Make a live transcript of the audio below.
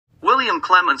William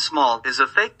Clement Small is a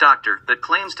fake doctor that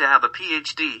claims to have a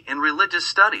PhD in religious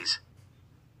studies.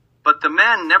 But the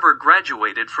man never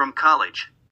graduated from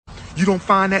college. You don't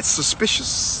find that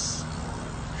suspicious?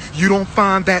 You don't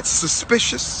find that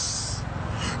suspicious?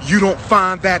 You don't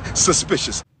find that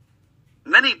suspicious?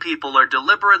 Many people are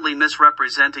deliberately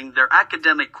misrepresenting their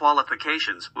academic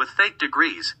qualifications with fake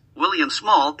degrees. William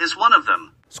Small is one of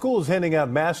them. Schools handing out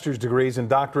master's degrees and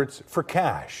doctorates for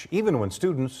cash, even when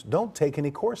students don't take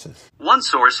any courses. One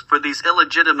source for these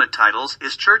illegitimate titles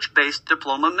is church-based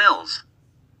diploma mills.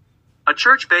 A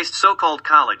church-based so-called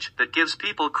college that gives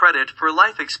people credit for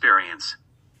life experience.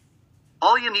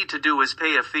 All you need to do is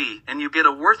pay a fee and you get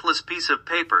a worthless piece of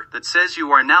paper that says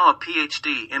you are now a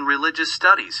PhD in religious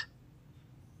studies.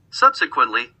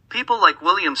 Subsequently, people like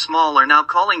William Small are now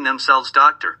calling themselves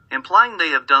doctor, implying they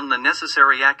have done the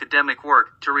necessary academic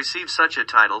work to receive such a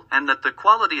title and that the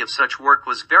quality of such work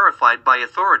was verified by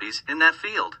authorities in that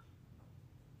field.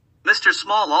 Mr.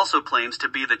 Small also claims to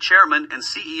be the chairman and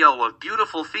CEO of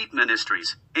Beautiful Feet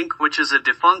Ministries, Inc., which is a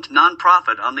defunct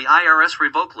nonprofit on the IRS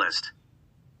revoke list.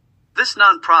 This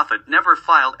nonprofit never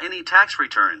filed any tax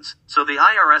returns, so the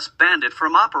IRS banned it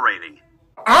from operating.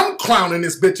 I'm clowning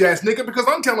this bitch ass nigga because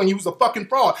I'm telling you he's a fucking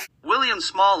fraud. William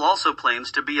Small also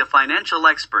claims to be a financial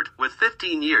expert with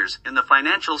 15 years in the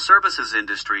financial services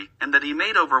industry and that he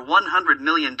made over $100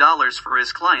 million for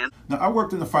his client. Now, I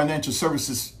worked in the financial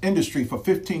services industry for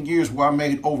 15 years where I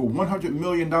made over $100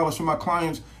 million for my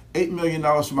clients, $8 million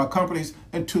for my companies,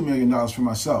 and $2 million for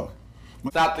myself.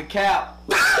 Stop the cap.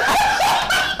 Stop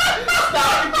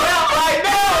the cap right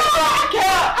now. Stop the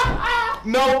cap.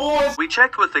 No boys. We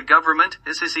checked with the government,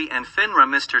 SEC, and FINRA.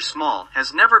 Mr. Small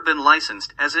has never been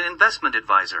licensed as an investment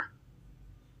advisor.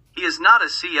 He is not a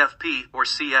CFP or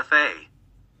CFA.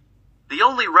 The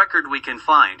only record we can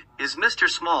find is Mr.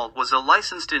 Small was a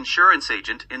licensed insurance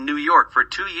agent in New York for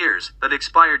 2 years that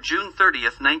expired June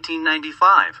 30th,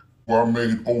 1995. Well, I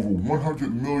made over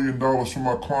 $100 million for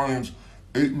my clients,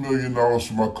 $8 million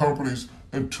for my companies,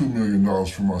 and $2 million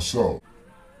for myself.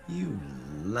 You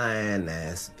lying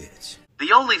ass bitch.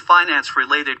 The only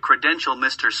finance-related credential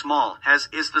Mr. Small has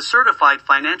is the Certified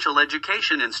Financial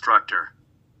Education Instructor.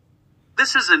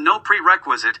 This is a no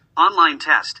prerequisite, online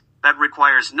test that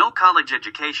requires no college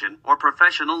education or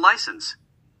professional license.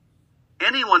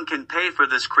 Anyone can pay for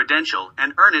this credential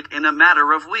and earn it in a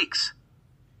matter of weeks.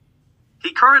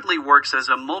 He currently works as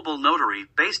a mobile notary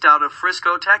based out of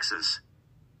Frisco, Texas.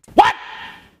 What?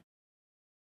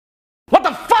 What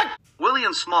the fuck?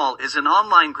 William Small is an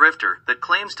online grifter that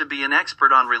claims to be an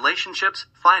expert on relationships,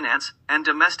 finance, and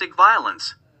domestic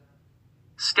violence.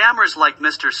 Scammers like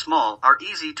Mr. Small are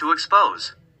easy to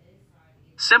expose.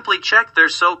 Simply check their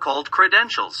so-called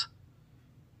credentials.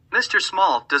 Mr.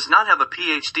 Small does not have a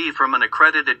PhD from an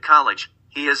accredited college.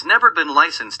 He has never been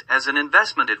licensed as an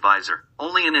investment advisor,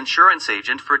 only an insurance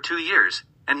agent for 2 years,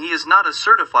 and he is not a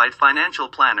certified financial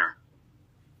planner.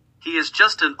 He is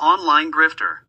just an online grifter.